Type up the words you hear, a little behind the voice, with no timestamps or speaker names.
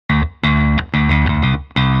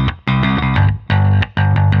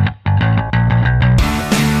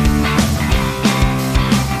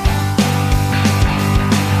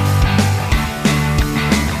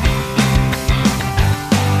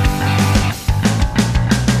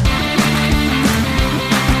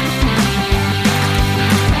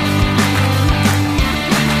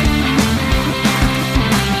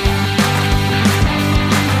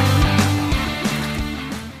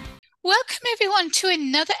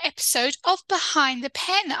episode of Behind the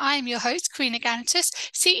Pen. I am your host, Karina Gantus,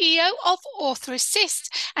 CEO of Author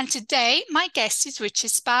Assist, and today my guest is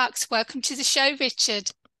Richard Sparks. Welcome to the show,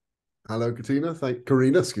 Richard. Hello,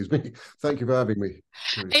 Karina, excuse me. Thank you for having me,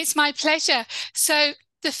 Karina. It's my pleasure. So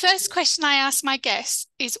the first question I ask my guests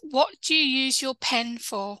is, what do you use your pen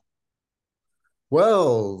for?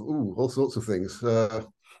 Well, all sorts of things.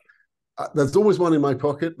 There's always one in my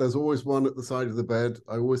pocket. There's always one at the side of the bed.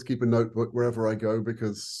 I always keep a notebook wherever I go,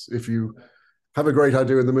 because if you have a great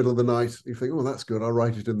idea in the middle of the night, you think, oh, that's good, I'll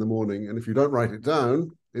write it in the morning. And if you don't write it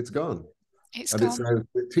down, it's gone. It's And gone.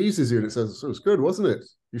 it teases you and it says, so it's good, wasn't it?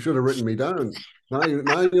 You should have written me down. Now you'll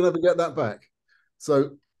never get that back.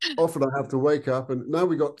 So often I have to wake up, and now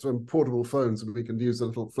we got some portable phones and we can use a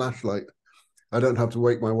little flashlight. I don't have to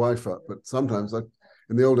wake my wife up, but sometimes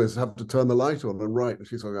in the old days, I have to turn the light on and write, and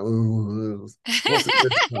she's like, oh, what's it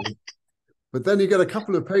this time? But then you get a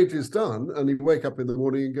couple of pages done, and you wake up in the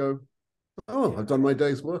morning and go, oh, I've done my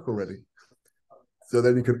day's work already. So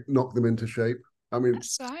then you can knock them into shape. I mean,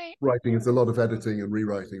 That's right. writing is a lot of editing and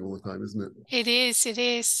rewriting all the time, isn't it? It is. It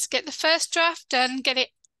is. Get the first draft done, get it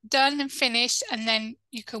done and finished, and then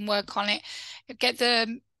you can work on it. Get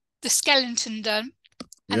the skeleton done,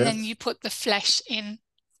 and then Yes, you put the flesh in.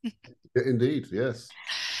 indeed, yes.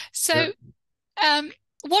 Yeah. So,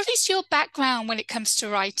 what is your background when it comes to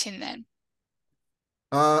writing then?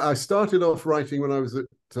 I started off writing when I was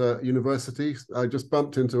at university. I just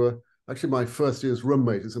bumped into actually my first year's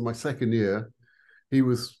roommate. It's in my second year. He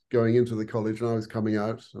was going into the college and I was coming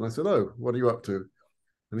out. And I said, oh, what are you up to?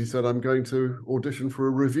 And he said, I'm going to audition for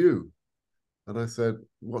a review. And I said,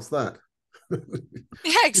 what's that?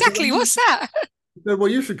 Yeah, exactly. What's that? He said, well,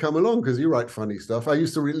 you should come along because you write funny stuff. I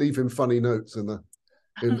used to leave him funny notes in the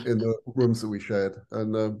rooms that we shared.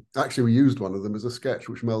 And actually, we used one of them as a sketch,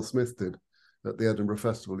 which Mel Smith did at the Edinburgh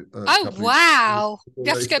Festival. Oh, wow. You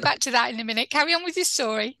have to go Later. back to that in a minute. Carry on with your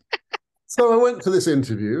story. So I went to this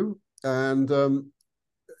interview and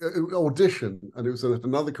audition, and it was at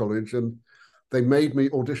another college, and they made me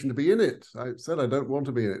audition to be in it. I said I don't want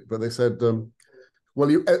to be in it, but they said,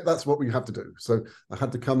 well, that's what we have to do. So I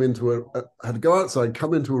had to I had to go outside,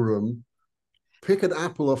 come into a room, pick an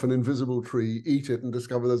apple off an invisible tree, eat it, and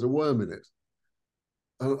discover there's a worm in it.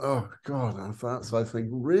 And, oh God! So I think,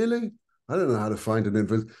 really? I don't know how to find an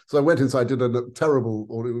invisible. So I went inside, did a terrible,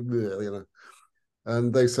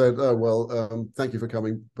 and they said, oh well, thank you for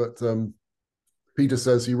coming, but Peter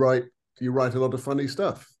says you write a lot of funny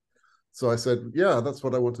stuff. So I said, yeah, that's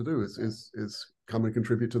what I want to do is come and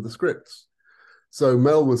contribute to the scripts. So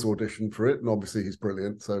Mel was auditioned for it, and obviously he's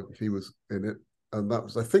brilliant, so he was in it. And that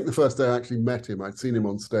was, I think, the first day I actually met him. I'd seen him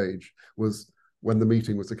on stage was when the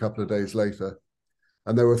meeting was a couple of days later.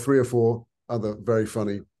 And there were 3 or 4 other very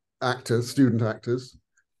funny actors, student actors,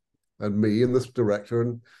 and me and this director,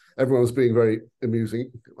 and everyone was being very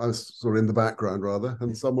amusing. I was sort of in the background rather,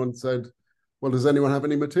 and someone said, well, does anyone have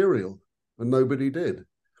any material? And nobody did.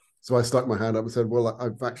 So I stuck my hand up and said, well,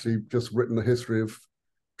 I've actually just written a history of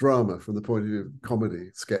drama from the point of view of comedy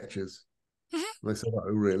sketches. Mhm. And they said, oh,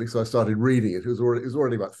 really? So I started reading it. It was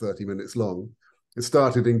already about 30 minutes long. It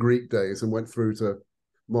started in Greek days and went through to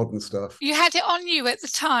modern stuff. You had it on you at the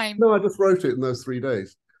time. No, I just wrote it in those 3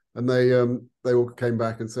 days. And they all came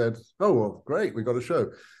back and said, oh, well, great, we got a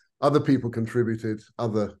show. Other people contributed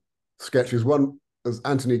other sketches. One, as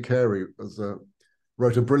Anthony Carey,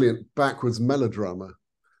 wrote a brilliant backwards melodrama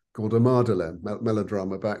called Amadalem,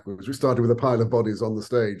 melodrama backwards. We started with a pile of bodies on the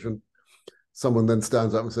stage, and someone then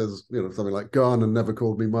stands up and says, something like, Garner never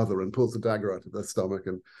called me mother, and pulls the dagger out of their stomach,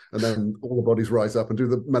 and then all the bodies rise up and do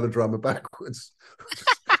the melodrama backwards.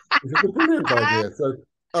 Which is a brilliant idea. So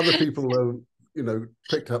other people,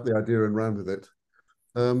 picked up the idea and ran with it.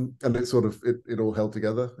 And it sort of, it all held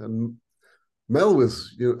together. And Mel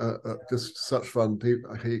was just such fun.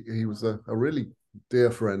 He was a really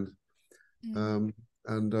dear friend.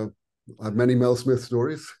 And I have many Mel Smith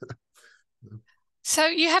stories. So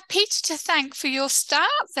you have Peter to thank for your start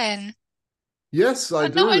then. Yes, I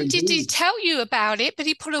And do not only did he indeed. tell you about it, but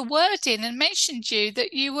he put a word in and mentioned you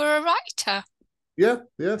that you were a writer. Yeah,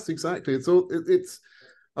 yes, exactly. It's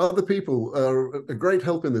other people are a great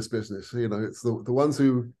help in this business. It's the ones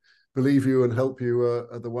who believe you and help you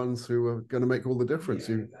are the ones who are going to make all the difference.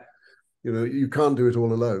 You can't do it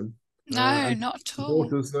all alone. No, And not at all.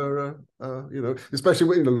 supporters are,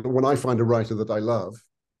 especially when I find a writer that I love,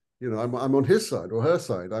 I'm on his side or her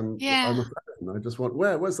side. I'm Yeah. a fan. I just want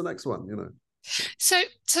where's the next one. So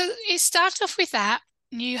it started off with that.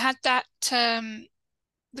 You had that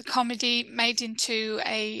the comedy made into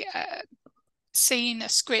a seen a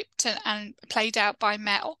script and played out by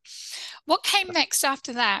Mel. What came next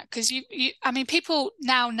after that? Because I mean, people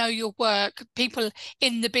now know your work. People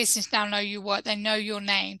in the business now know your work. They know your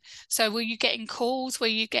name. So were you getting calls? Were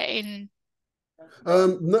you getting?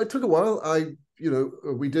 No, it took a while.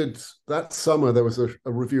 We did that summer. There was a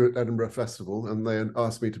review at Edinburgh Festival, and they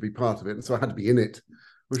asked me to be part of it, and so I had to be in it,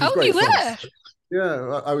 which was Oh, great you fun. were?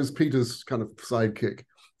 Yeah, I was Peter's kind of sidekick.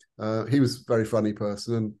 He was a very funny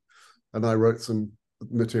person, and I wrote some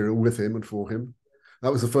material with him and for him.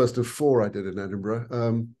 That was the first of 4 I did in Edinburgh.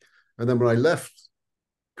 And then when I left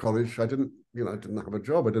college, I didn't have a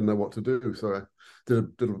job. I didn't know what to do, so I did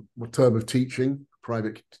a term of teaching,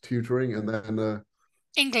 private tutoring, and then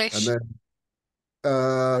English. And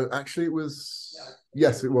then actually it was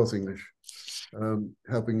English,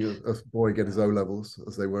 helping a boy get his O levels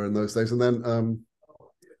as they were in those days. And then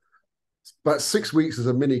about 6 weeks as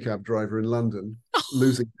a minicab driver in London,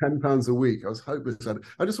 losing £10 a week. I was hopeless at it.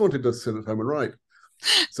 I just wanted to sit at home and write.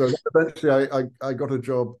 So eventually I got a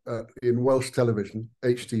job in Welsh television,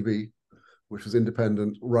 HTV, which was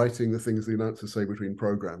independent, writing the things the announcers say between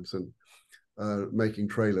programs and making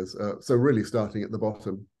trailers. So really starting at the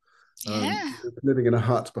bottom. Living in a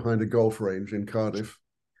hut behind a golf range in Cardiff.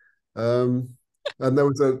 And there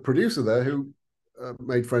was a producer there who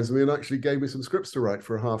made friends with me and actually gave me some scripts to write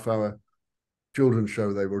for a half-hour children's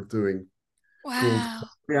show they were doing called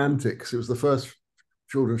The Antics. It was the first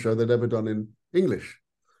children's show they'd ever done in English.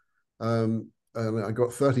 And I got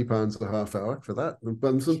 £30 a half hour for that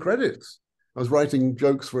and some credits. I was writing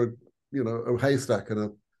jokes for a haystack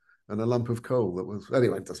and a lump of coal. That was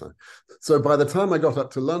anyway. So by the time I got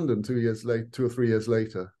up to London 2 or 3 years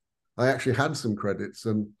later, I actually had some credits,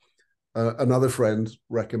 and another friend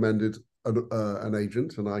recommended an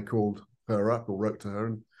agent, and I called her up or wrote to her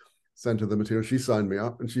and sent her the material. She signed me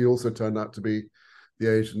up, and she also turned out to be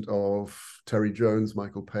the agent of Terry Jones,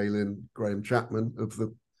 Michael Palin, Graham Chapman of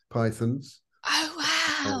the Pythons. Oh,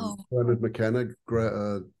 wow. Bernard McKenna,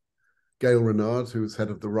 Gail Renard, who was head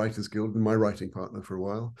of the Writers Guild and my writing partner for a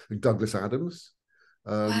while, and Douglas Adams.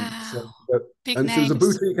 Wow. Big and names. she was a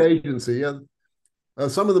boutique agency. Yeah.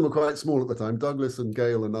 Some of them were quite small at the time. Douglas and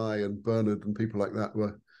Gail and I and Bernard and people like that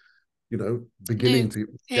were, beginning to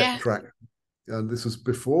get traction. And this was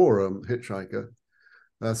before Hitchhiker.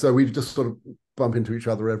 So we just sort of bump into each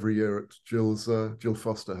other every year at Jill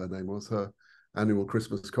Foster, her name was, her annual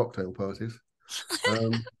Christmas cocktail parties.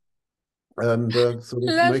 And sort of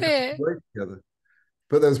Love make it. a break together.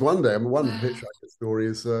 But there's one day, one Hitchhiker story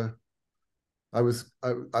is I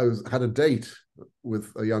had a date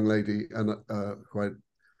with a young lady, and who I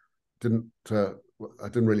didn't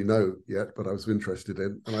really know yet, but I was interested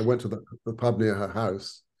in, and I went to the pub near her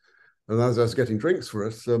house, and as I was getting drinks for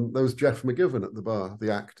us, there was Jeff McGivern at the bar,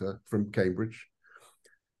 the actor from Cambridge,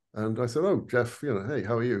 and I said, "Oh, Jeff, hey,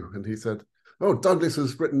 how are you?" And he said, "Oh, Douglas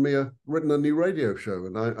has written a new radio show,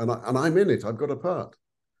 and I'm in it. I've got a part."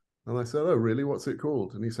 And I said, "Oh, really? What's it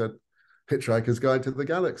called?" And he said, "Hitchhiker's Guide to the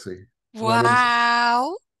Galaxy."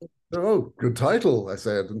 Wow. Oh, good title, I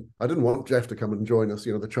said. And I didn't want Jeff to come and join us,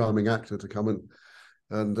 the charming actor to come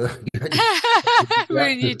and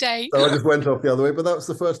ruin your date. So I just went off the other way. But that was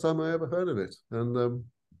the first time I ever heard of it. And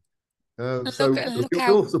so we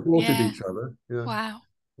all supported each other. Yeah. Wow.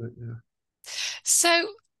 Yeah. So,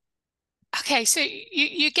 okay, so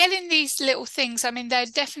you're getting these little things. I mean, there are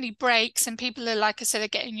definitely breaks, and people are, like I said, are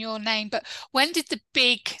getting your name. But when did the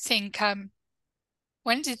big thing come?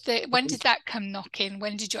 When did that come knocking?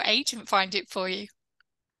 When did your agent find it for you?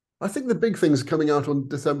 I think the big thing's coming out on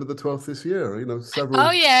December the 12th this year. Several. Oh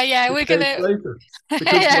yeah, we're gonna.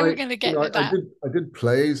 We're gonna get to that. I did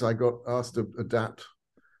plays. I got asked to adapt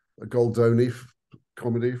a Goldoni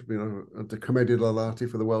comedy, the Commedia dell'arte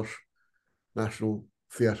for the Welsh National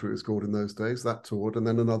Theatre, it was called in those days. That toured, and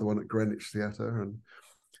then another one at Greenwich Theatre,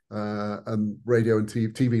 and radio and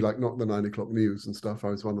TV, like Not the 9 o'clock news and stuff. I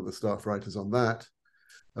was one of the staff writers on that.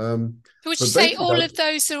 Would you say all of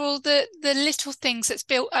those are all the little things that's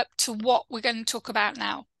built up to what we're going to talk about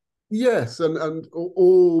now? Yes, and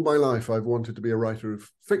all my life I've wanted to be a writer of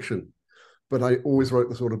fiction, but I always wrote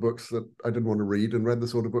the sort of books that I didn't want to read and read the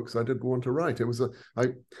sort of books I didn't want to write. It was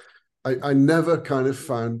I never kind of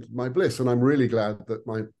found my bliss, and I'm really glad that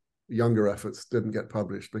my younger efforts didn't get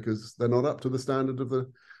published, because they're not up to the standard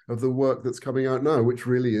of the work that's coming out now, which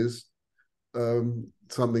really is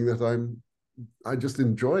something that I just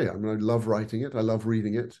enjoy. I mean, I love writing it. I love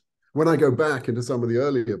reading it. When I go back into some of the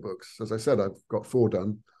earlier books, as I said, I've got 4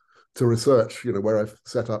 done to research, where I've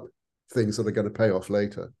set up things that are going to pay off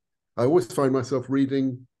later. I always find myself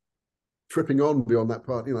reading tripping on beyond that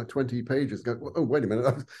part, 20 pages, go, oh, wait a minute,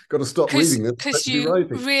 I've got to stop reading this, Because to be you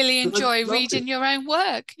writing. really But I just enjoy loved it. reading your own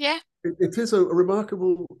work. Yeah. It is a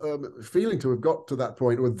remarkable feeling to have got to that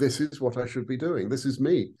point where this is what I should be doing. This is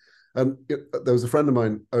me. And there was a friend of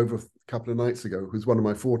mine over a couple of nights ago who's one of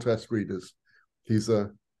my 4 test readers. He's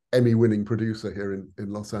a Emmy-winning producer here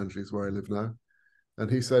in Los Angeles, where I live now. And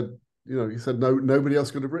he said, no, nobody else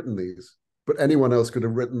could have written these, but anyone else could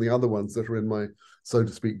have written the other ones that are in my, so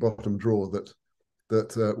to speak, bottom drawer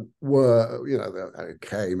that were,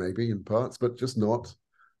 okay, maybe in parts, but just not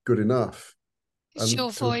good enough. It's And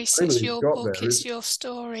your to voice, it's finally your got book, there it's is, your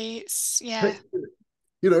story. It's, yeah.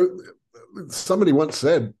 hey, somebody once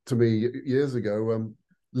said to me years ago,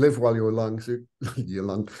 live while you're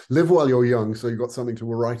live while you're young, so you've got something to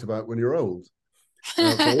write about when you're old. So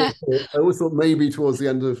I always thought maybe towards the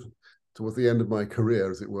end of my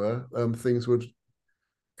career, as it were, things would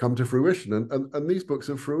come to fruition, and these books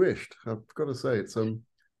have fruished. I've got to say,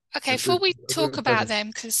 Okay, it's before we a talk real about pleasure. them,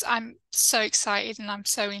 because I'm so excited and I'm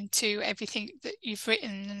so into everything that you've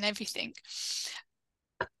written and everything.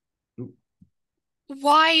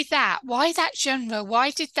 Why that? Why that genre?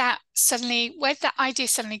 Why did where did that idea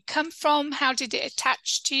suddenly come from? How did it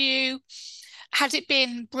attach to you? Had it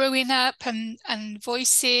been brewing up and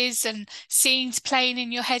voices and scenes playing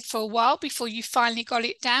in your head for a while before you finally got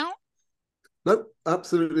it down? No,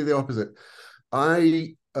 absolutely the opposite.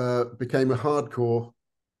 I became a hardcore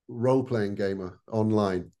role-playing gamer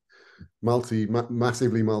online,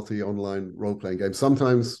 massively multi online role-playing game.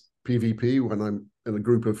 Sometimes PvP when I'm in a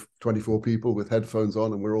group of 24 people with headphones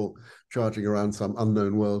on and we're all charging around some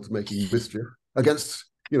unknown world making mischief against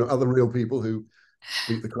other real people who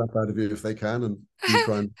beat the crap out of you if they can, and you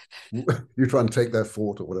try and you try and take their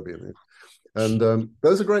fort or whatever you mean. And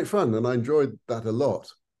those are great fun, and I enjoyed that a lot.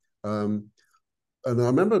 Um, and I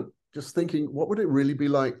remember just thinking, what would it really be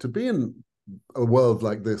like to be in a world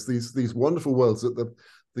like this? These wonderful worlds that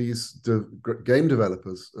these game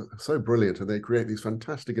developers are so brilliant, and they create these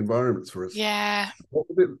fantastic environments for us. Yeah, What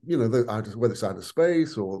would it, whether it's outer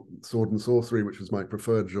space or sword and sorcery, which was my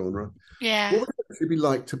preferred genre, yeah. what would it actually be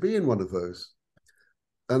like to be in one of those?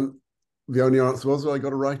 And the only answer was, well, I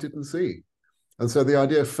got to write it and see. And so the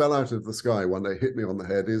idea fell out of the sky one day, hit me on the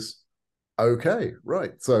head, is okay,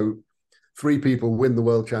 right. So 3 people win the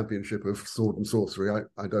world championship of sword and sorcery.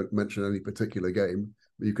 I don't mention any particular game.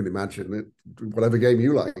 You can imagine it, whatever game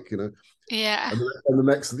you like, Yeah. And the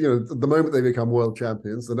next, the moment they become world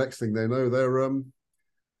champions, the next thing they know, they're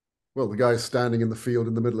well, the guy's standing in the field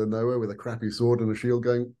in the middle of nowhere with a crappy sword and a shield,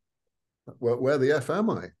 going, well, where the f am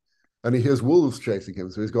I? And he hears wolves chasing him,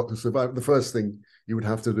 so he's got to survive. The first thing you would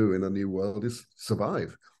have to do in a new world is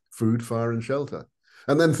survive: food, fire, and shelter.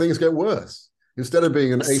 And then things get worse. Instead of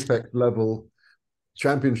being an apex level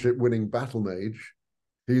championship winning battle mage,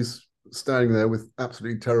 he's standing there with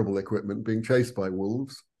absolutely terrible equipment, being chased by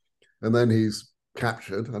wolves, and then he's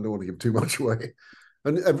captured. I don't want to give too much away.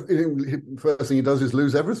 And the first thing he does is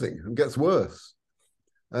lose everything and gets worse.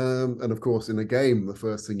 And of course, in a game, the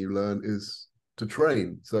first thing you learn is to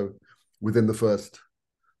train. So within the first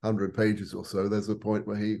 100 pages or so, there's a point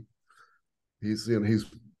where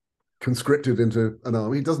he's conscripted into an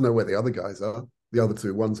army. He doesn't know where the other guys are. The other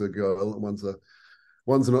 2, one's a girl and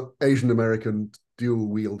one's an Asian American dual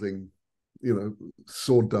wielding,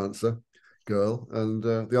 sword dancer girl, and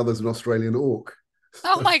the other's an Australian orc.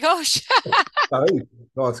 Oh my gosh.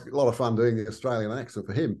 Oh, it's a lot of fun doing the Australian accent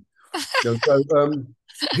for him. And so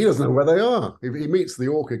he doesn't know where they are. He meets the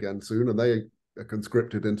orc again soon, and they are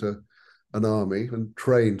conscripted into an army and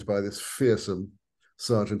trained by this fearsome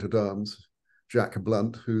sergeant at arms, Jack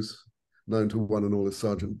Blunt, who's known to one and all as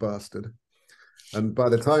Sergeant Bastard. And by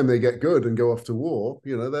the time they get good and go off to war,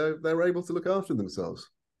 they're able to look after themselves.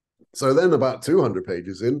 So then, about 200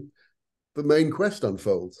 pages in, the main quest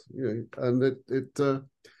unfolds, and it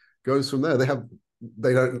goes from there.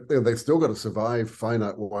 They've still got to survive, find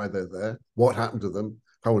out why they're there, what happened to them,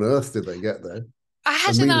 how on earth did they get there. I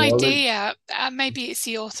had And an meanwhile, idea, maybe it's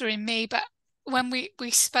the author in me, but when we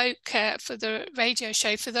spoke for the radio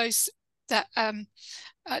show, for those that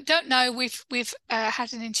don't know, we've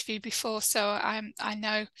had an interview before, so I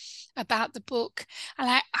know about the book, and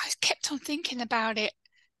I kept on thinking about it.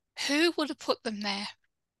 Who would have put them there?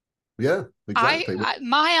 yeah, exactly.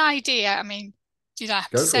 My idea, I mean, you don't have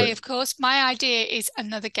to Go for say, it. of course, my idea is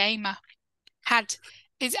another gamer.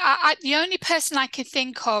 The only person I could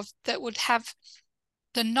think of that would have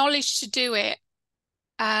the knowledge to do it,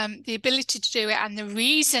 the ability to do it, and the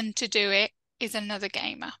reason to do it is another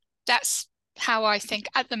gamer. That's how I think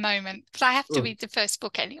at the moment. But I have to Oh, read the first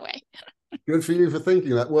book anyway. good for you for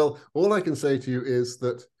thinking that. Well, all I can say to you is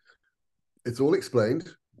that it's all explained.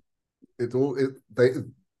 it all it they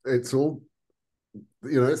it's all,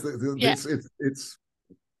 you know, Yeah. it's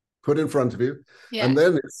put in front of you, Yeah. and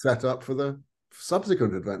then it's set up for the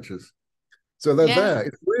subsequent adventures. So they're Yeah. there.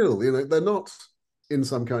 It's real. You know, they're not in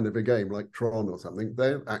some kind of a game like Tron or something.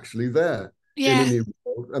 They're actually there in a Yeah. new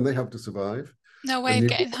world, and they have to survive. No A way of new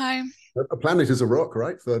getting home. a planet is a rock,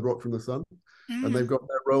 right? Third rock from the sun, and Mm. they've got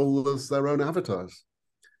their role as their own avatars.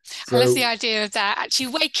 I love the So idea of that, actually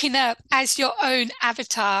waking up as your own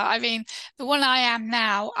avatar. I mean, the one I am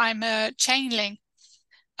now, I'm a changeling,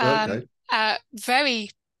 okay, very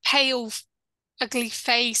pale, ugly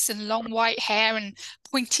face and long white hair and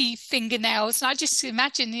pointy fingernails. And I just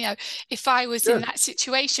imagine, if I was in yeah. that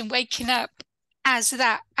situation, waking up as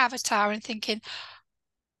that avatar and thinking,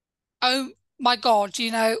 oh my God,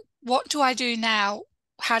 what do I do now?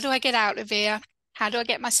 How do I get out of here? How do I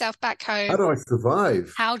get myself back How home? do I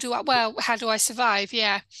survive? How do I survive?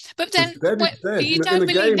 Yeah. But Because then dead is dead. you In don't a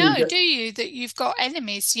really game, you know, get do you, that you've got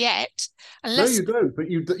enemies yet? no, Unless, you don't.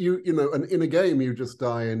 But you know, and in a game, you just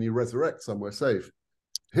die and you resurrect somewhere safe.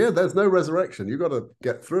 Here, there's no resurrection. You got to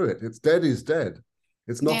get through it. It's dead is dead.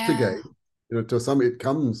 It's not a yeah. game. You know, to some, it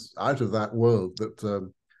comes out of that world.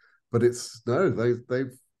 But it's no,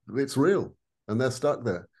 they've it's real, and they're stuck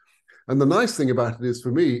there. And the nice thing about it is,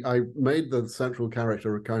 for me, I made the central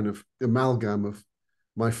character a kind of amalgam of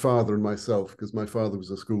my father and myself, because my father was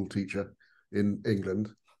a school teacher in England.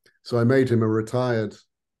 So I made him a retired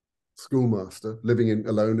schoolmaster living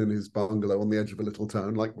alone in his bungalow on the edge of a little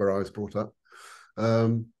town, like where I was brought up.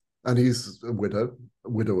 Um, and he's a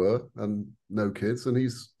widower, and no kids, and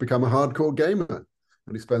he's become a hardcore gamer.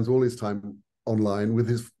 And he spends all his time online with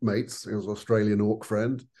his mates, his Australian orc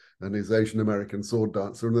friend and his Asian American sword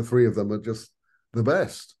dancer, and the three of them are just the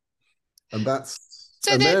best. And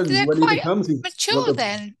So then they're when he quite becomes, he's got mature the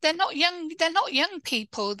then. They're not young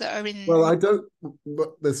people that are well, in. I don't. But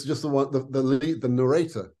there's just the one, the lead, the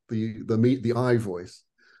narrator, the eye voice,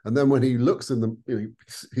 and then when he looks in the, you know,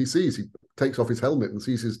 he takes off his helmet and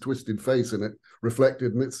sees his twisted face in it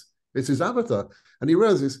reflected, and it's his avatar, and he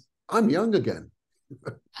realizes I'm young again.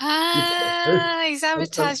 Ah, his And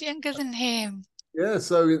avatar's younger than him. yeah,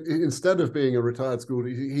 so instead of being a retired school,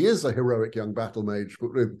 he is a heroic young battle mage,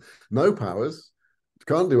 but with no powers,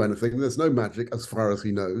 can't do anything. There's no magic as far as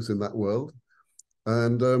he knows in that world,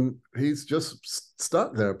 and he's just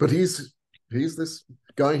stuck there. But he's this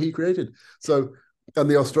guy he created. So, and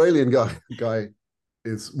the Australian guy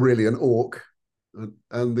is really an orc,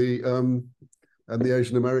 and the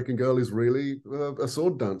Asian American girl is really a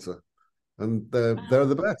sword dancer, and they're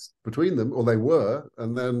the best between them, or they were,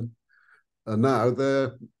 and now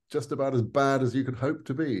they're just about as bad as you could hope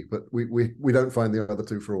to be. But we don't find the other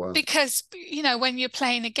two for a while. Because, when you're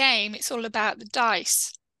playing a game, it's all about the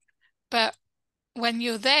dice. But when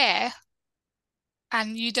you're there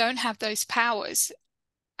and you don't have those powers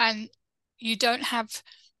and you don't have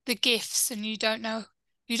the gifts and you don't have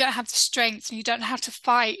the strength and you don't know how to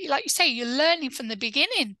fight, like you say, you're learning from the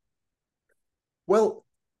beginning. Well,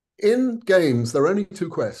 in games, there are only two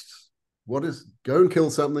quests. What is go and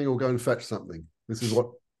kill something or go and fetch something? This is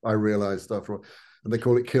what I realized after all. And they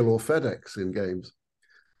call it kill or FedEx in games.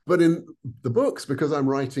 But in the books, because I'm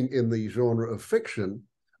writing in the genre of fiction,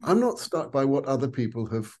 I'm not stuck by what other people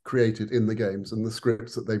have created in the games and the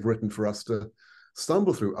scripts that they've written for us to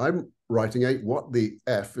stumble through. I'm writing what the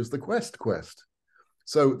F is the quest.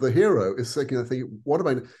 So the hero is thinking, what am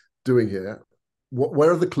I doing here?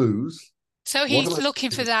 Where are the clues? So What am he's I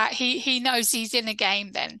looking for that. He knows he's in a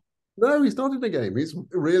game then. No, he's not in a game. He's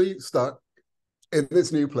really stuck in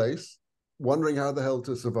this new place, wondering how the hell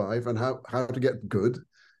to survive and how to get good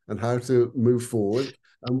and how to move forward.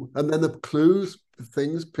 And then the clues,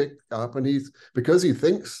 things pick up, and because he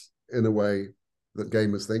thinks in a way that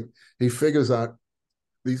gamers think, he figures out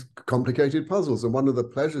these complicated puzzles. And one of the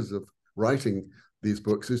pleasures of writing these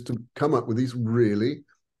books is to come up with these really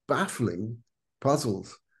baffling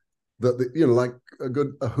puzzles that, like a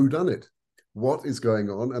whodunit. What is going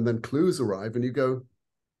on? And then clues arrive, and you go,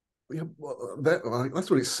 yeah, well,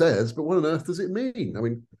 that's what it says, but what on earth does it mean? I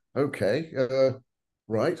mean, okay,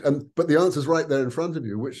 right, but the answer's right there in front of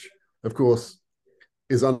you, which, of course,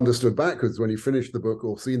 is understood backwards when you finish the book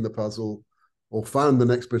or seen the puzzle or found the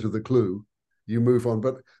next bit of the clue. You move on,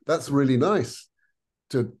 but that's really nice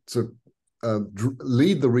to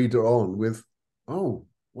lead the reader on with, oh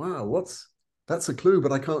wow, that's a clue,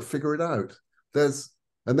 but I can't figure it out.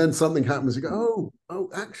 And then something happens. You go, oh,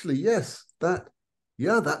 actually, yes, that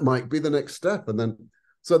might be the next step. And then,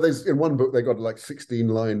 so there's in one book they got like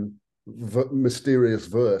 16-line mysterious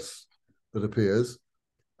verse that appears,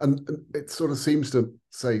 and it sort of seems to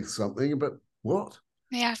say something, but what?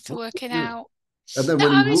 You have to What? work it out. And then No,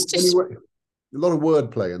 I was just, a lot of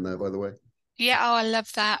wordplay in there, by the way. yeah, oh, I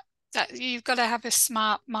love that. That you've got to have a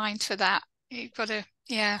smart mind for that. You've got to,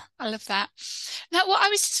 yeah, I love that. Now, what I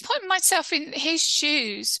was just putting myself in his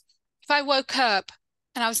shoes. If I woke up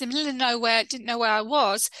and I was in the middle of nowhere, didn't know where I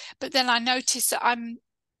was, but then I noticed that I'm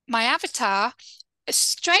my avatar,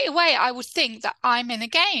 straight away I would think that I'm in a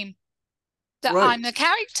game, that Right. I'm the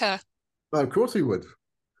character. Well, of course he would.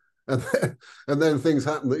 And then things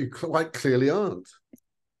happen that you quite clearly aren't.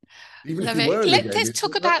 Even if Love you it. were in the game, Let's you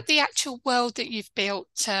talk about the actual world that you've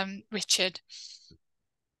built, Richard.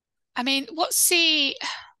 I mean,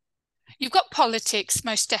 you've got politics,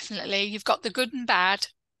 most definitely. You've got the good and bad.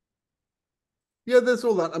 yeah, there's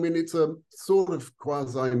all that. I mean, it's a sort of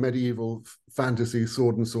quasi-medieval fantasy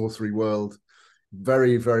sword and sorcery world.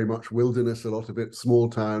 Very, very much wilderness, a lot of it, small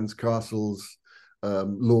towns, castles,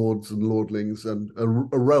 lords and lordlings, and a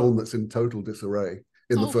realm that's in total disarray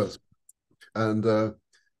in the Oh, first. And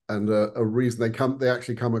a reason they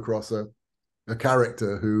actually come across a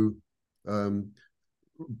character who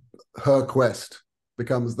her quest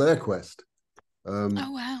becomes their quest. oh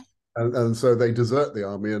wow. And so they desert the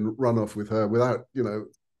army and run off with her without,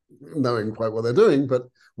 knowing quite what they're doing. But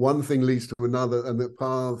one thing leads to another, and the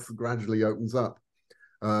path gradually opens up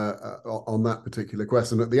on that particular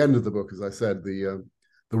quest. And at the end of the book, as I said, the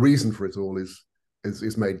reason for it all is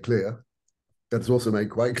made clear. It's also made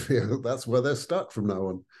quite clear that that's where they're stuck from now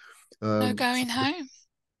on. No going home.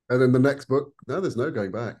 And then the next book, no, there's no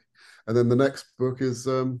going back. And then the next book is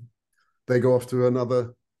they go off to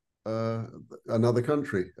another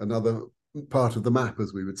country, another part of the map,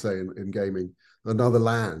 as we would say in gaming, another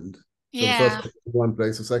land. So the first Yeah. one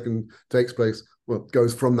place, the second takes place, well,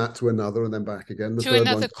 goes from that to another and then back again. The To third one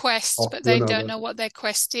another quest, off but to they don't another. know what their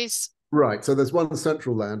quest is. Right. So there's one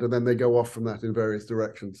central land, and then they go off from that in various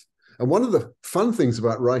directions. And one of the fun things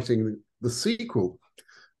about writing the sequel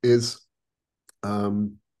is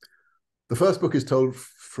the first book is told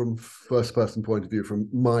from first person point of view, from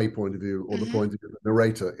my point of view, or the point of view of the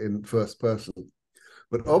narrator in first person.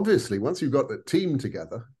 But obviously, once you've got a team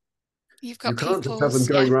together, You've you got can't just have them people's,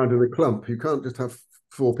 going yeah. around in a clump. You can't just have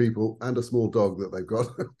 4 people and a small dog that they've got.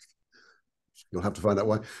 You'll have to find out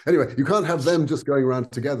why. Anyway, you can't have them just going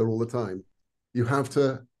around together all the time. You have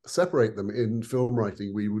to separate them. In film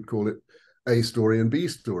writing, we would call it A story and B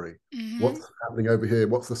story. What's happening over here?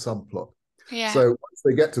 What's the subplot? Yeah. So once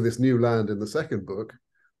they get to this new land in the second book,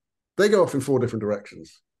 they go off in 4 different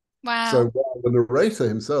directions. So Wow. while the narrator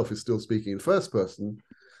himself is still speaking in first person,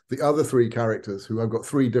 the other 3 characters who have got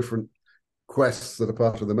 3 different quests that are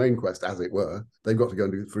part of the main quest, as it were, they've got to go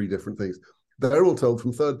and do 3 different things. They're all told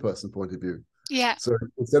from third person point of view. Yeah. So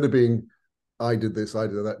instead of being, I did this, I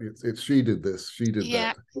did that, it's she did this, she did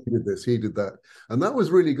Yeah. that, he did this, he did that. And that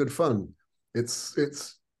was really good fun. You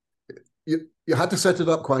had to set it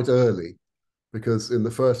up quite early, because in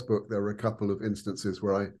the first book, there were a couple of instances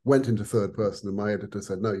where I went into third person and my editor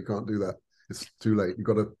said, no, you can't do that. It's too late. You've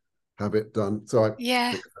got to have it done. So I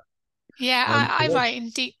Yeah. fixed Yeah. that. I write in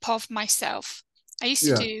Deep Pov myself. Yeah.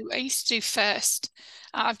 I used to do first.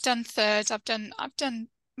 I've done third. I've done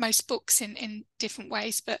most books in different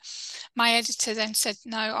ways, but my editor then said,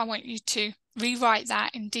 no, I want you to rewrite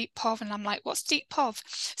that in Deep Pov. And I'm like, what's Deep Pov?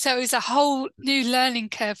 So it was a whole new learning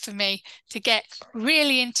curve for me to get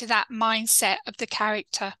really into that mindset of the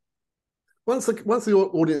character. Once the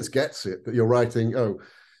audience gets it, that you're writing, oh,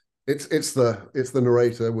 it's the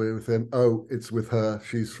narrator with him. Oh, it's with her.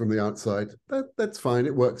 She's from the outside. That's fine.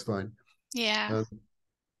 It works fine. Yeah.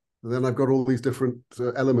 And then I've got all these different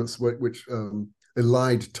elements which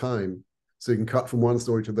elide time, so you can cut from one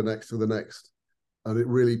story to the next, and it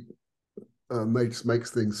really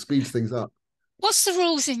speeds things up. What's the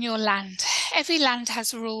rules in your land? Every land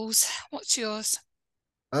has rules. What's yours?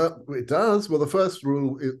 It does. Well, the first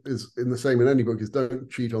rule is in the same in any book, is don't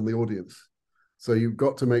cheat on the audience. So you've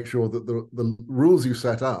got to make sure that the rules you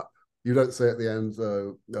set up, you don't say at the end,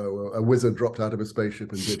 a wizard dropped out of a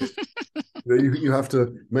spaceship and did it. You have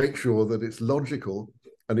to make sure that it's logical,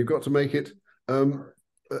 and you've got to make it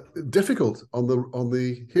difficult on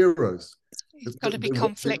the heroes. It's got to be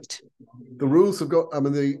conflict. The rules have got. I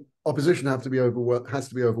mean, the opposition has to be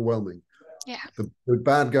overwhelming. Yeah. The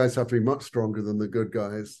bad guys have to be much stronger than the good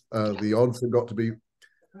guys. The odds have got to be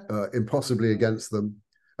impossibly against them,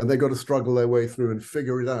 and they've got to struggle their way through and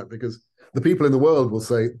figure it out, because the people in the world will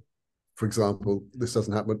say, for example, this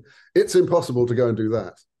doesn't happen. It's impossible to go and do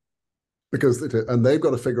that, and they've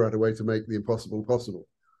got to figure out a way to make the impossible possible,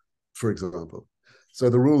 for example. So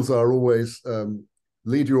the rules are always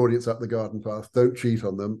lead your audience up the garden path, don't cheat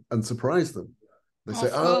on them, and surprise them. They say,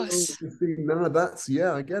 oh, you see, no,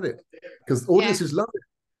 I get it. Because audiences love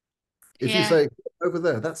it. If you Yeah. say over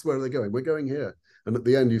there, that's where they're going. We're going here, and at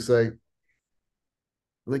the end you say, and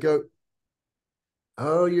they go,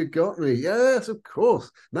 "Oh, you got me. Yes, of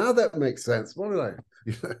course. Now that makes sense. What did I?"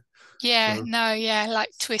 You know, Yeah, so no, yeah, like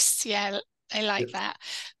twists, yeah, I yeah, like that.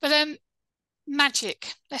 But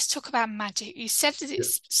magic. Let's talk about magic. You said that yeah.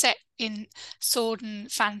 it's set in sword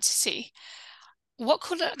and fantasy. What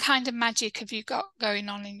kind of magic have you got going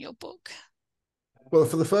on in your book? Well,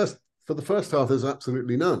 for the first half, there's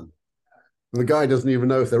absolutely none. And the guy doesn't even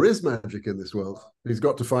know if there is magic in this world. He's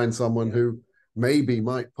got to find someone who maybe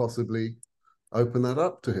might possibly open that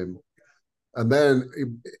up to him. And then,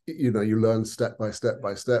 you know, you learn step by step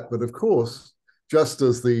by step. But of course, just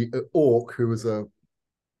as the orc, who is a,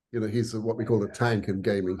 you know, he's what we call a tank in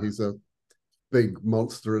gaming. He's a big,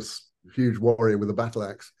 monstrous, huge warrior with a battle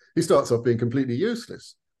axe. He starts off being completely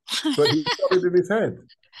useless, but he's got it in his head.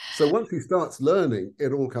 So once he starts learning,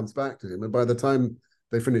 it all comes back to him. And by the time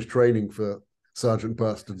they finish training for Sergeant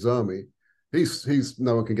Bastard's army, he's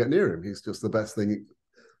no one can get near him. He's just the best thing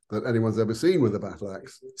that anyone's ever seen with a battle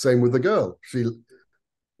axe. Same with the girl. She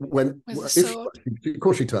when With a if sword? of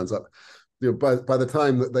course she turns up. You know, by the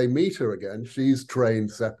time that they meet her again, she's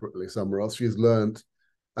trained separately somewhere else. She's learned,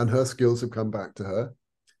 and her skills have come back to her.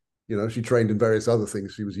 You know, she trained in various other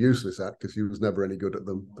things she was useless at because she was never any good at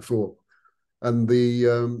them before. And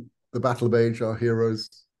the Battle of Age, our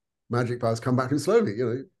heroes' magic powers come back in slowly. You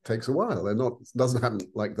know, it takes a while. They're not. It doesn't happen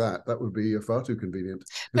like that. That would be far too convenient.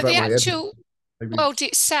 In But fact, the my editor, actual maybe, world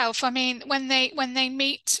itself, I mean, when they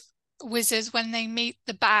meet wizards, when they meet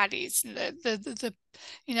the baddies, the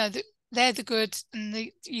you know, they're the good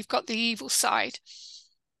and you've got the evil side.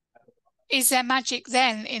 Is there magic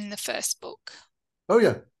then in the first book? oh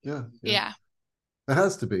yeah, yeah, yeah. Yeah. It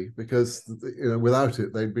has to be because you know without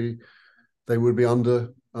it they would be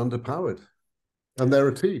underpowered, and they're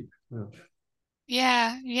a team. Yeah.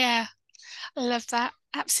 Yeah, yeah. I love that.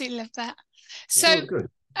 Absolutely love that. Oh, So, good.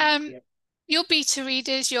 um, your beta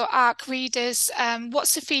readers, your ARC readers,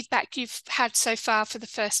 what's the feedback you've had so far for the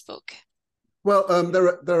first book? Well,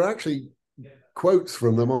 there are actually quotes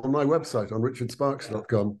from them on my website on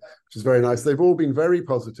richardsparks.com, which is very nice. They've all been very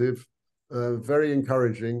positive, very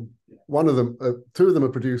encouraging. One of them, two of them are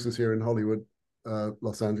producers here in Hollywood,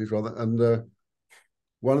 Los Angeles rather, and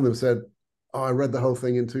one of them said, "Oh, I read the whole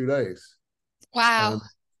thing in 2 days." Wow. And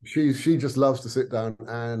she just loves to sit down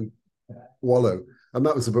and wallow. And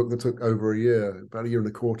that was a book that took over a year, about a year and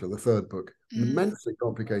a quarter, the third book. An Mm, immensely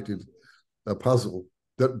complicated puzzle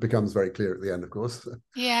that becomes very clear at the end, of course.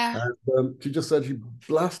 yeah, And she just said she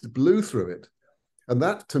blew through it. And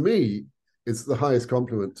that, to me, is the highest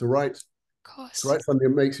compliment. of To course. write something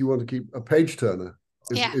that makes you want to keep a page turner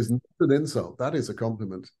Yeah. is not an insult. That is a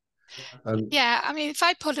compliment. And Yeah, I mean, if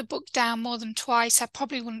I put a book down more than twice, I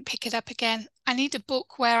probably wouldn't pick it up again. I need a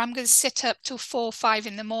book where I'm going to sit up till 4 or 5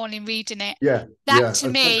 in the morning reading it. yeah, That yeah, to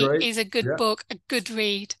isn't that me great? is a good Yeah, book, a good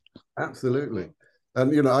read. absolutely.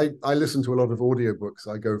 And you know, I listen to a lot of audiobooks.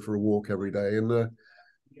 I go for a walk every day, and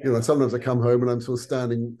you know, sometimes I come home and I'm sort of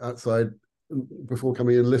standing outside before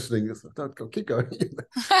coming in listening. It's like, don't go, keep going.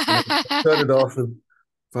 And I turn it off and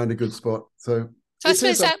find a good spot. So So I it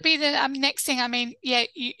suppose is. that'd be the next thing. I mean, yeah,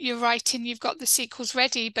 you're writing, you've got the sequels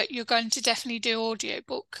ready, but you're going to definitely do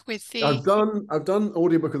audiobook with the I've done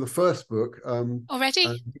audiobook of the first book. already.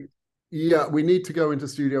 And yeah, we need to go into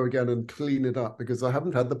studio again and clean it up because I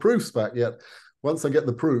haven't had the proofs back yet. Once I get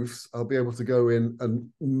the proofs, I'll be able to go in and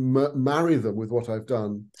marry them with what I've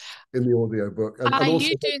done in the audiobook Are and also you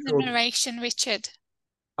make doing the sure narration, Richard?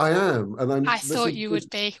 I am. And I'm I this thought is you would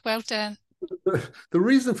be. Well done. the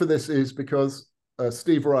reason for this is because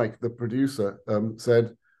Steve Reich, the producer,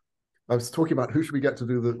 said, I was talking about who should we get to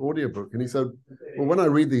do the audiobook. And he said, well, when I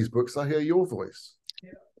read these books, I hear your voice.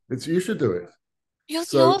 You should do it. You're the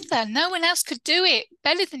So, author. No one else could do it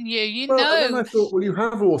better than you. You well, and then know. I thought, well, you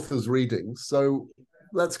have authors readings, so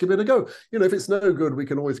let's give it a go. You know, if it's no good, we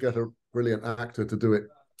can always get a brilliant actor to do it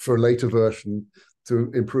for a later version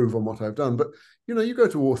to improve on what I've done. But, you know, you go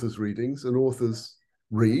to authors' readings and authors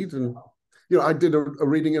read. And, you know, I did a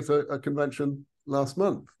reading at a convention last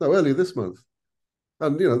month, no, earlier this month.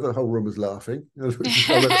 And, you know, the whole room was laughing. I read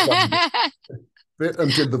it one bit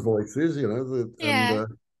and did the voices, you know, Yeah.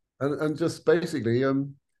 and just basically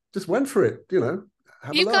just went for it, you know,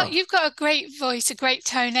 have a laugh. You've got a great voice, a great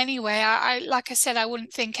tone anyway. I like I said, I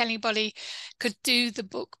wouldn't think anybody could do the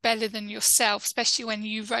book better than yourself, especially when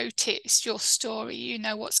you wrote it. It's your story. You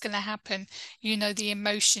know what's going to happen. You know the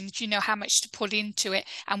emotions. You know how much to put into it,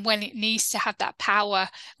 and when it needs to have that power,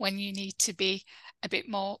 when you need to be a bit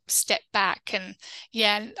more step back. And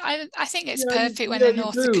yeah, I think it's perfect when Yeah, an you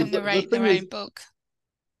author do. can But the narrate their thing own is, book.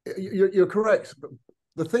 you're correct.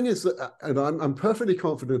 the thing is that, and I'm perfectly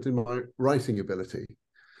confident in my writing ability.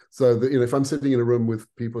 So that, if I'm sitting in a room with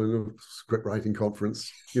people in a script writing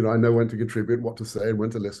conference, I know when to contribute, what to say, and when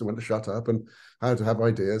to listen, when to shut up, and how to have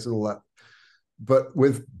ideas and all that. But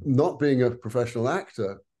with not being a professional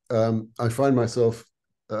actor, I find myself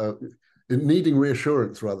needing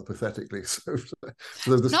reassurance rather pathetically. So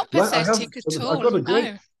there's Not pathetic at I've all. got a great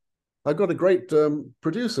No. I've got a great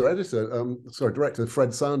producer, editor, director,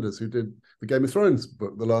 Fred Sanders, who did the Game of Thrones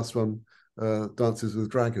book, the last one, Dances with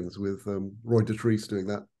Dragons, with Roy Dotrice doing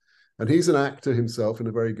that. And he's an actor himself and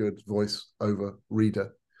a very good voice-over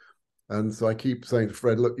reader. And so I keep saying to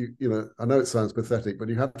Fred, look, I know it sounds pathetic, but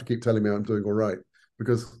you have to keep telling me I'm doing all right,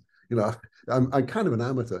 because, I'm kind of an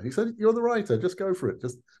amateur. He said, you're the writer, just go for it.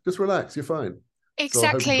 Just relax, you're fine. So I hope he's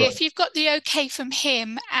Exactly. right. If you've got the okay from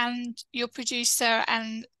him and your producer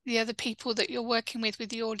and the other people that you're working with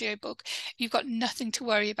the audiobook, you've got nothing to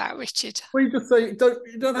worry about, Richard. Well, you just say, you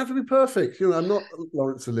don't have to be perfect. I'm not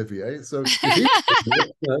Laurence Olivier. So if he,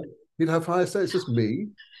 he'd have higher stakes. It's just me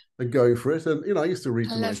and going for it. And, I used to read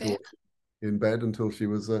I to my love it. daughter in bed until she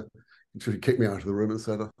kicked me out of the room and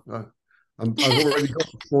said, I've already got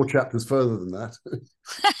 4 chapters further than that. We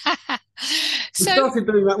So, started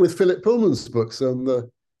doing that with Philip Pullman's books.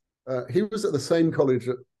 He was at the same college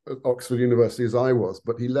at Oxford University as I was,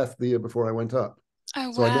 but he left the year before I went up.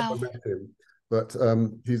 oh So I never wow. met him. But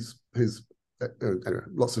he's anyway,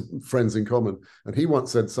 lots of friends in common. And he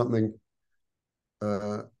once said something,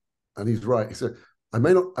 and he's right. He said, I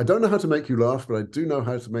don't know how to make you laugh, but I do know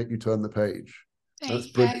how to make you turn the page. There That's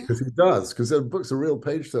you brilliant, go. because he does, because their books are real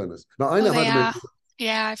page turners. Now I Well, know how they to make are.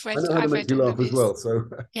 Yeah, I've you read all laugh of as his. well. So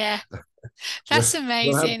Yeah, that's we'll have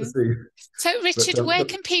to amazing. see. So, But Richard, where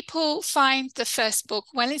can people find the first book?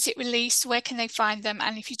 When is it released? Where can they find them?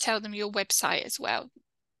 And if you tell them your website as well.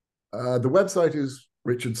 the website is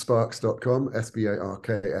richardsparks.com,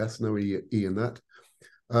 SBARKS, no E in that.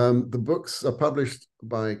 The books are published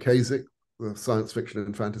by Kasich, the science fiction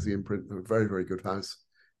and fantasy imprint, a very, very good house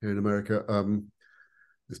here in America.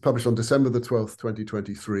 It's published on December the 12th,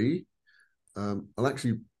 2023. I'll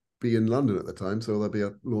actually be in London at the time, so there'll be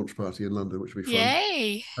a launch party in London, which will be fun.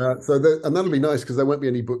 Yay. And that'll be nice, because there won't be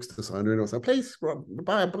any books to sign or anyone say, please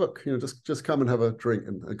buy a book, just come and have a drink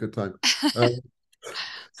and a good time.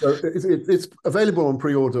 So it's available on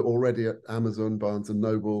pre-order already at Amazon, Barnes and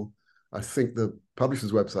Noble. I think the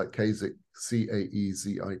publisher's website, Kasich,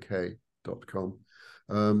 CAEZIK.com.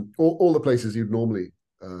 All the places you'd normally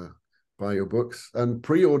buy your books. And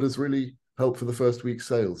pre-orders really help for the first week's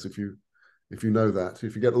sales. If you know that,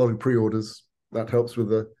 if you get a lot of pre-orders, that helps with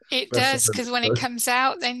the It best does, because when it comes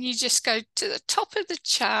out, then you just go to the top of the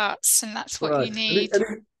charts, and that's what right. you need.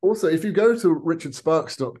 Also, if you go to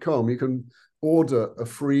richardsparks.com, you can order a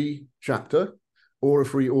free chapter or a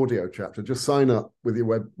free audio chapter. Just sign up with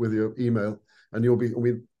your email, and we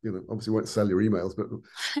obviously won't sell your emails, but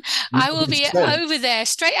I will be over there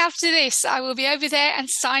straight after this. I will be over there and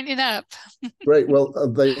signing up. Great. Well,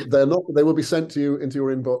 they will be sent to you into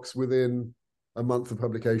your inbox within a month of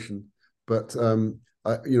publication. But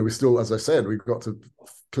we still, as I said, we've got to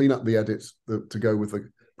clean up the edits to go with the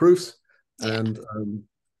proofs, and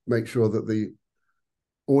make sure that the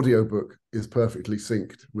audiobook is perfectly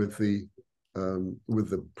synced with the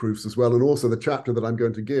proofs as well. And also the chapter that I'm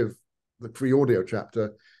going to give, the free audio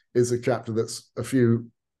chapter, is a chapter that's a few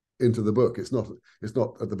into the book. It's not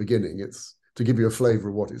at the beginning. It's to give you a flavor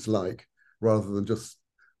of what it's like, rather than just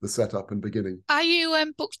the setup and beginning. Are you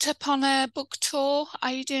booked up on a book tour?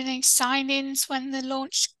 Are you doing any sign-ins when you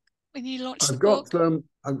launch the book?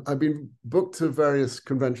 I've been booked to various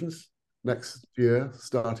conventions next year,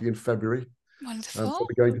 starting in February. So Wonderful. I'll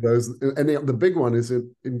be going to those. And the big one is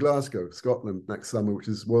in Glasgow, Scotland, next summer, which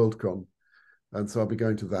is Worldcon. And so I'll be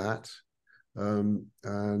going to that. And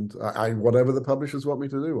whatever the publishers want me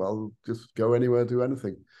to do, I'll just go anywhere, do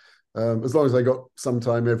anything. As long as I got some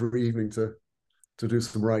time every evening to do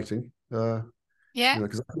some writing.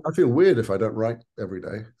 Because I feel weird if I don't write every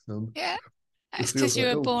day. Yeah. It It's feels because like,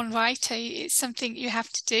 you're a born writer. It's something you have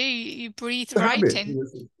to do. You breathe a habit. writing.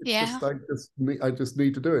 It's just I just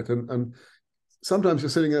need to do it. And sometimes you're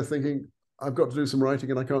sitting there thinking, I've got to do some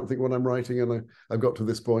writing, and I can't think what I'm writing, and I've got to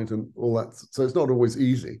this point and all that. So it's not always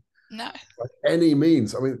easy. No. By any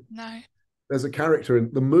means. I mean, No. there's a character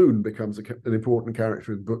in the moon becomes an important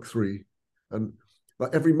character in book 3, and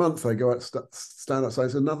like every month I go out, stand outside,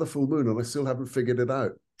 it's another full moon, and I still haven't figured it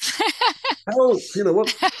out. Help, what?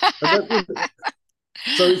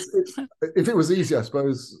 So it's if it was easy, I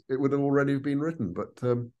suppose it would have already been written. But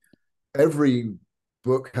every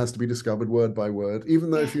book has to be discovered word by word, even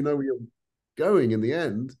though if you know where you're going in the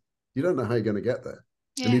end, you don't know how you're going to get there,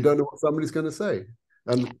 and you don't know what somebody's going to say.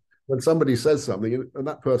 Yeah. And when somebody says something, and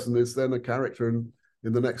that person is then a character in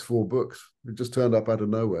the next 4 books, it just turned up out of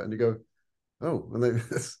nowhere, and you go, oh, and then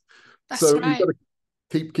That's so you've got right.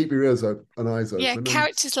 to keep your ears open and eyes Yeah, open, and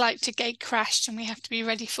characters like to get crashed and we have to be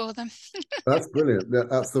ready for them. that's brilliant.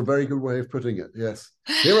 That's a very good way of putting it. Yes,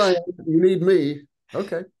 here I am. You need me.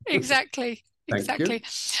 Okay, Exactly. thank you. Exactly.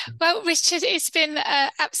 Well, Richard, it's been an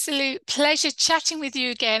absolute pleasure chatting with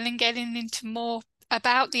you again and getting into more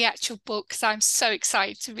about the actual book because I'm so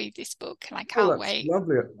excited to read this book and I Oh, can't that's wait.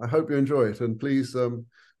 lovely. I hope you enjoy it, and please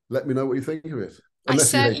let me know what you think of it. I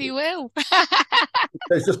Unless you hate certainly it, will.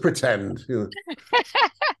 it's just pretend. You know.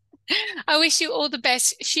 I wish you all the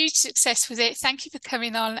best, huge success with it. Thank you for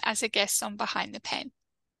coming on as a guest on Behind the Pen.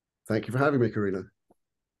 Thank you for having me, Karina.